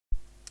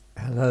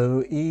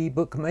Hello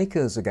ebook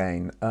makers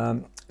again.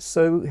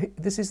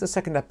 This is the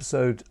second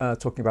episode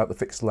talking about the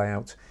fixed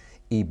layout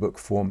ebook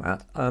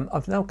format.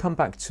 I've now come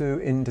back to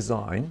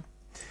InDesign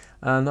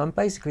and I'm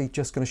basically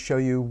just going to show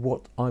you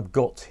what I've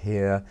got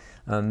here,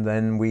 and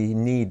then we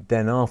need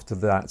after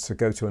that to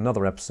go to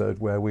another episode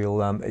where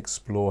we'll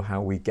explore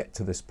how we get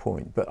to this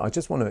point. But I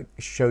just want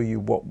to show you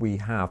what we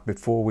have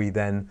before we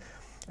then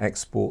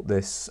export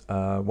this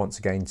once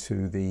again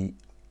to the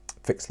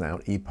fixed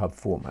layout EPUB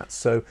format.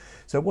 So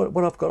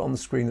what I've got on the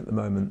screen at the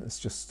moment, let's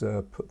just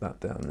put that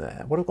down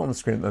there. What I've got on the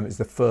screen at the moment is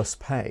the first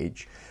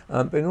page.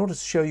 But in order to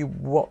show you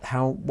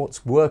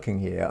what's working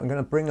here, I'm going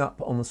to bring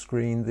up on the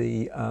screen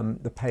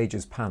the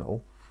pages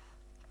panel.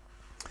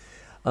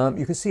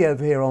 You can see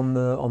over here on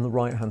the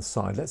right hand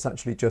side. Let's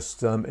actually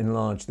just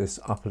enlarge this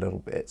up a little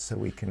bit so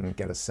we can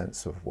get a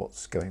sense of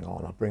what's going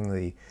on. I'll bring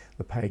the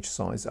page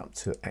size up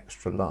to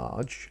extra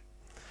large,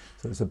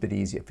 so it's a bit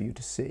easier for you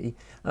to see.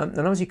 And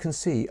as you can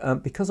see,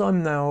 because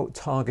I'm now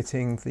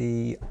targeting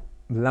the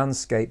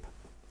landscape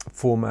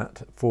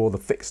format for the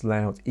fixed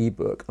layout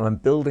ebook, I'm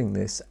building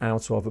this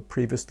out of a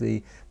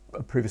previously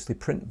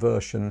print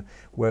version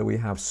where we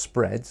have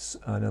spreads,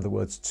 in other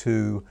words,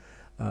 two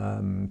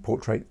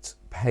portrait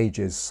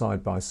pages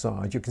side by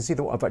side. You can see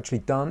that what I've actually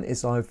done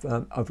is I've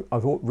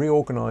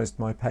reorganized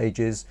my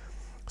pages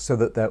so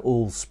that they're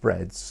all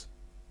spreads.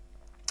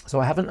 So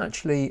I haven't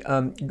actually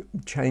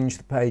changed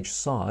the page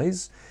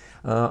size.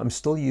 I'm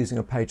still using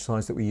a page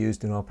size that we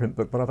used in our print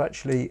book, but I've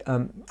actually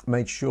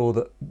made sure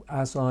that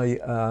as I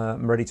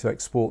am ready to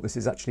export, this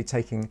is actually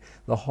taking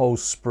the whole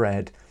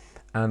spread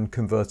and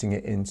converting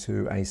it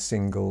into a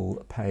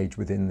single page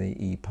within the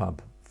EPUB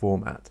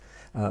format.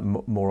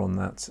 More on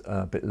that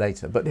a bit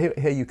later. But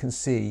here you can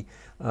see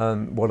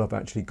what I've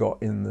actually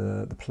got in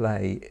the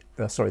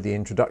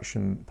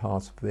introduction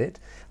part of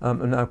it.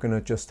 I'm now going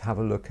to just have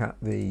a look at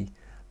the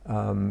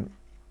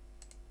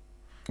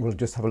we'll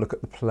just have a look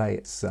at the play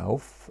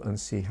itself and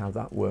see how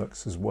that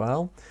works as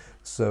well.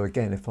 So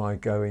again, if I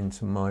go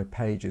into my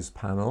pages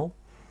panel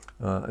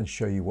and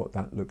show you what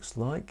that looks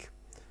like.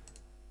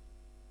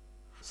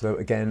 So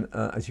again,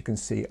 as you can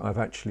see, I've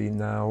actually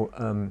now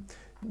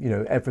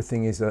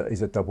everything is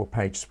a double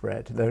page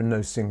spread. There are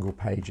no single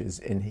pages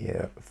in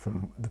here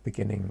from the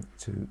beginning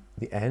to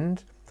the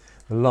end.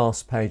 The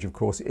last page, of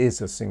course,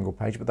 is a single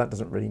page, but that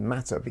doesn't really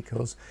matter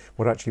because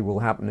what actually will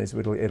happen is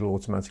it'll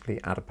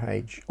automatically add a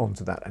page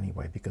onto that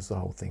anyway, because the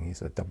whole thing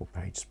is a double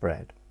page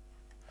spread.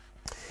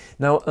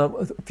 Now,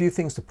 a few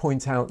things to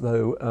point out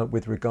though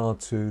with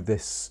regard to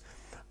this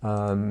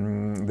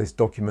this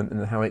document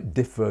and how it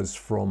differs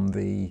from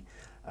the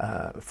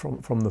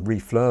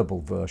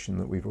reflowable version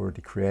that we've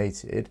already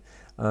created.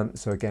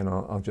 So again,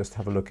 I'll just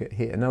have a look at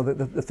here. Now,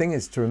 the thing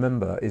is to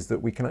remember is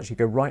that we can actually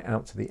go right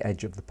out to the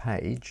edge of the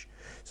page.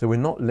 So we're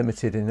not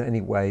limited in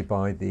any way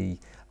by the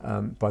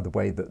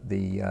way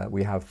that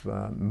we have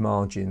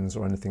margins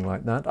or anything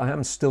like that. I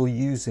am still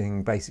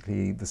using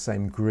basically the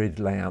same grid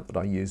layout that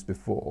I used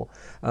before.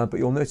 But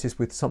you'll notice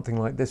with something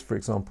like this, for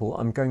example,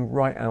 I'm going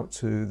right out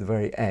to the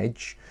very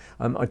edge.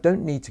 I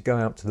don't need to go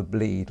out to the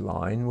bleed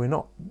line. We're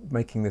not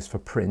making this for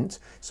print,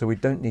 so we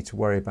don't need to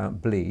worry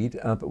about bleed,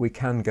 but we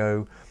can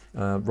go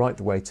right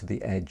the way to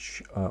the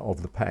edge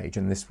of the page,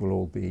 and this will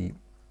all be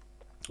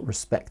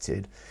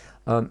respected.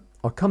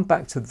 I'll come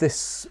back to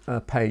this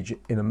page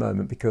in a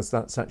moment because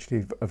that's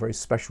actually a very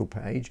special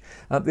page.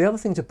 The other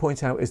thing to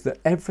point out is that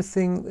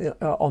everything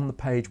on the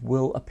page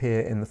will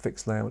appear in the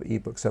fixed layout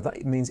ebook. So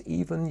that means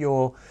even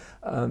your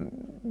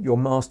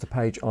master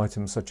page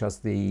items such as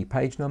the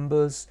page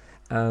numbers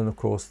and of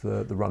course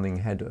the running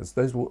headers,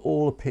 those will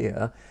all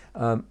appear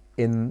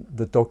in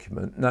the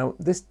document. Now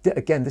this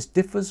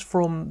differs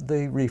from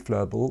the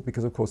reflowable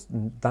because of course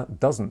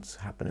that doesn't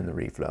happen in the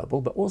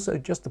reflowable, but also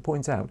just to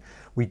point out,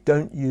 we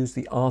don't use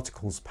the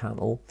articles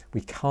panel.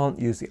 We can't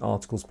use the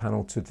articles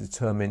panel to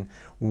determine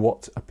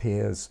what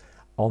appears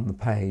on the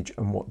page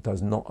and what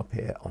does not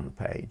appear on the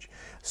page.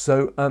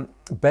 So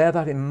bear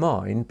that in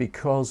mind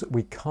because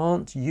we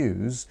can't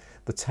use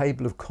the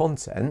table of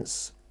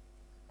contents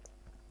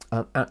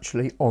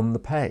actually on the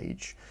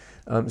page.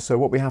 So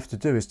what we have to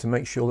do is to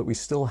make sure that we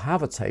still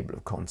have a table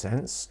of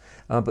contents,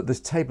 but this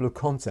table of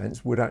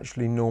contents would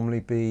actually normally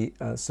be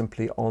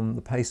simply on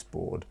the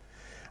pasteboard.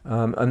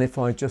 And if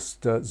I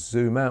just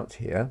zoom out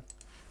here,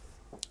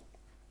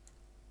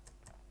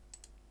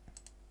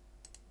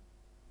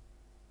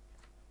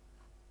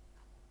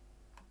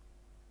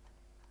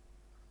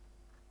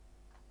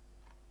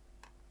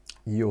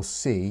 you'll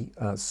see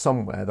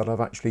somewhere that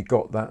I've actually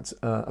got that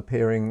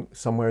appearing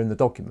somewhere in the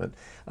document.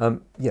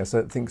 Yes,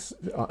 I think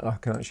I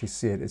can actually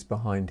see it. It's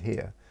behind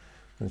here.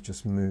 Let's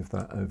just move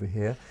that over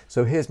here.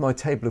 So here's my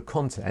table of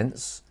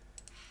contents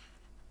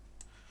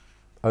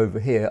over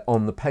here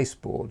on the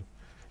pasteboard.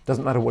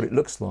 Doesn't matter what it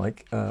looks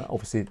like.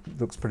 Obviously, it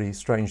looks pretty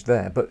strange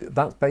there, but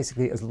that's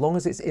basically, as long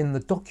as it's in the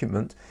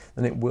document,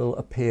 then it will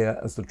appear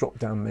as the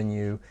drop-down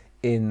menu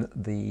in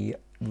the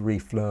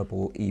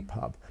reflowable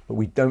EPUB. But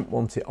we don't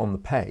want it on the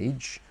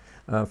page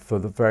for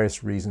the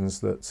various reasons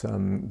that,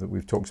 that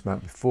we've talked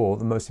about before.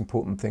 The most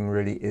important thing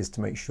really is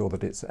to make sure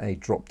that it's a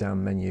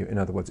drop-down menu. In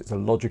other words, it's a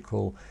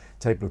logical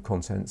table of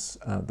contents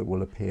that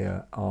will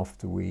appear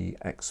after we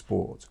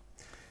export.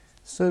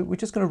 So we're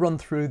just going to run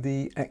through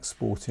the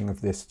exporting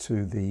of this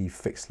to the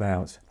fixed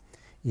layout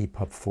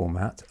EPUB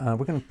format. We're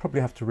going to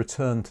probably have to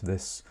return to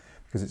this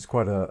because it's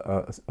quite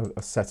a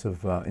set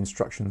of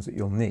instructions that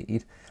you'll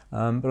need.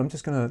 But I'm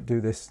just going to do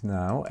this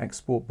now,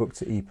 export book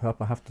to EPUB.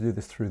 I have to do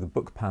this through the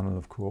book panel,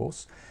 of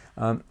course.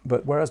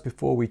 But whereas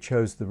before we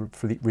chose the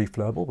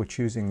reflowable, we're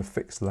choosing the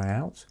fixed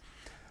layout.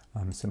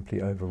 I'm simply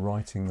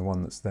overwriting the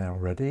one that's there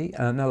already.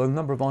 Now there are a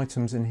number of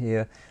items in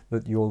here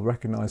that you'll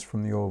recognize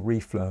from your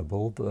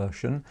reflowable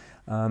version.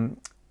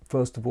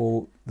 First of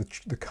all,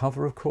 the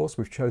cover, of course.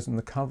 We've chosen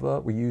the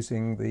cover. We're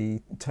using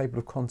the table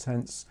of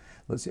contents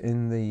that's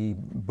in the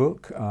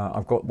book.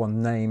 I've got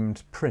one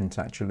named print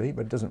actually,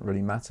 but it doesn't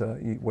really matter,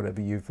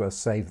 whatever you've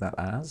saved that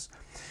as.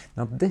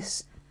 Now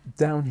this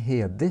down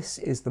here, this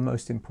is the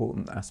most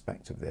important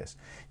aspect of this.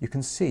 You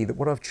can see that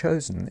what I've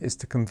chosen is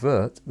to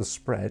convert the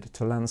spread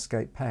to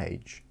landscape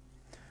page.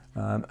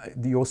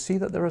 You'll see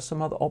that there are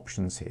some other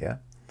options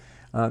here.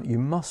 You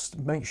must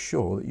make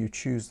sure that you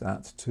choose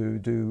that to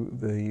do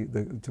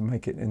to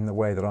make it in the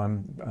way that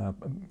I'm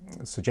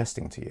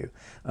suggesting to you.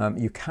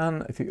 You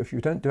can, if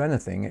you don't do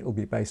anything, it will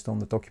be based on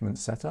the document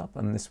setup,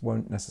 and this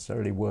won't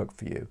necessarily work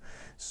for you.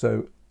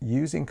 So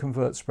using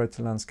convert spread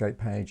to landscape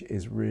page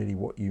is really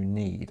what you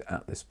need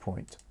at this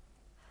point.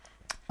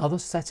 Other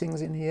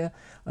settings in here,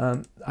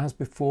 as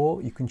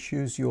before, you can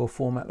choose your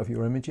format of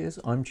your images.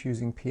 I'm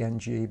choosing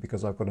PNG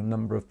because I've got a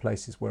number of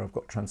places where I've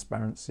got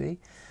transparency.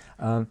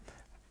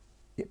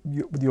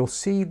 You'll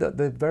see that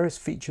the various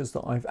features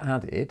that I've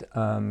added,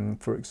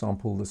 for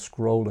example, the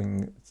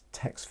scrolling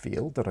text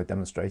field that I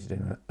demonstrated in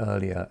an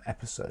earlier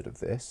episode of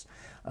this,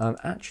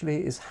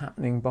 actually is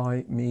happening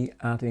by me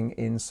adding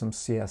in some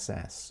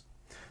CSS.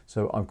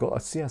 So I've got a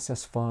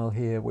CSS file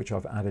here which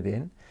I've added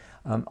in.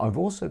 I've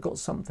also got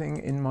something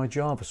in my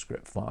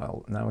JavaScript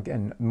file. Now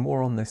again,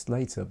 more on this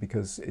later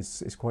because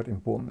it's quite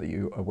important that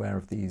you're aware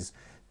of these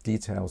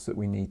details that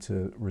we need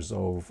to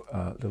resolve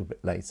a little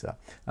bit later.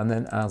 And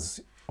then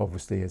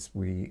obviously, as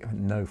we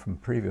know from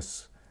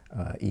previous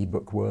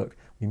ebook work,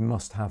 we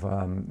must have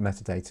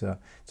metadata,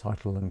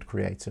 title and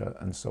creator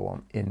and so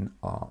on in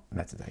our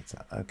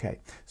metadata. Okay,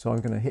 so I'm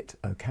going to hit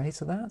OK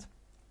to that.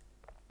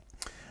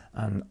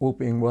 And all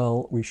being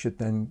well, we should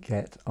then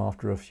get,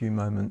 after a few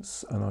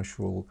moments, and I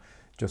shall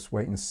just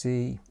wait and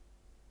see.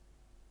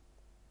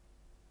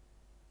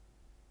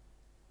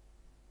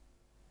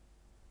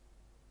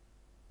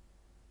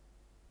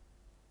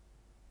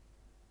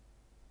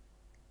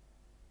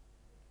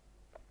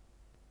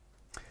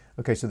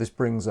 Okay, so this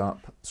brings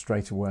up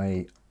straight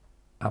away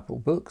Apple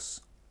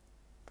Books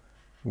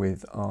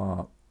with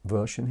our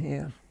version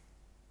here.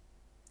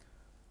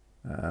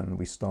 And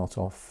we start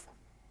off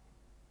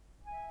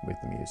with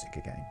the music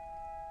again.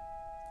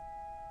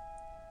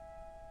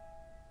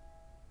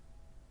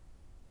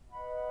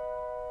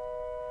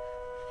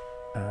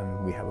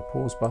 And we have a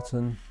pause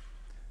button,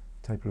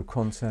 table of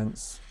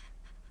contents,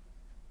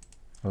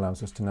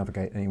 allows us to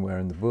navigate anywhere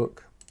in the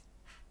book,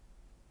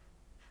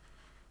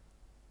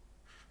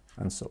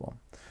 and so on.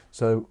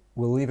 So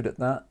we'll leave it at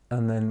that,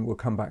 and then we'll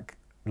come back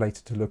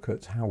later to look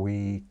at how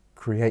we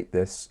create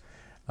this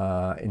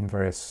in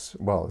various,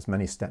 well, as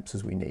many steps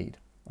as we need.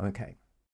 Okay.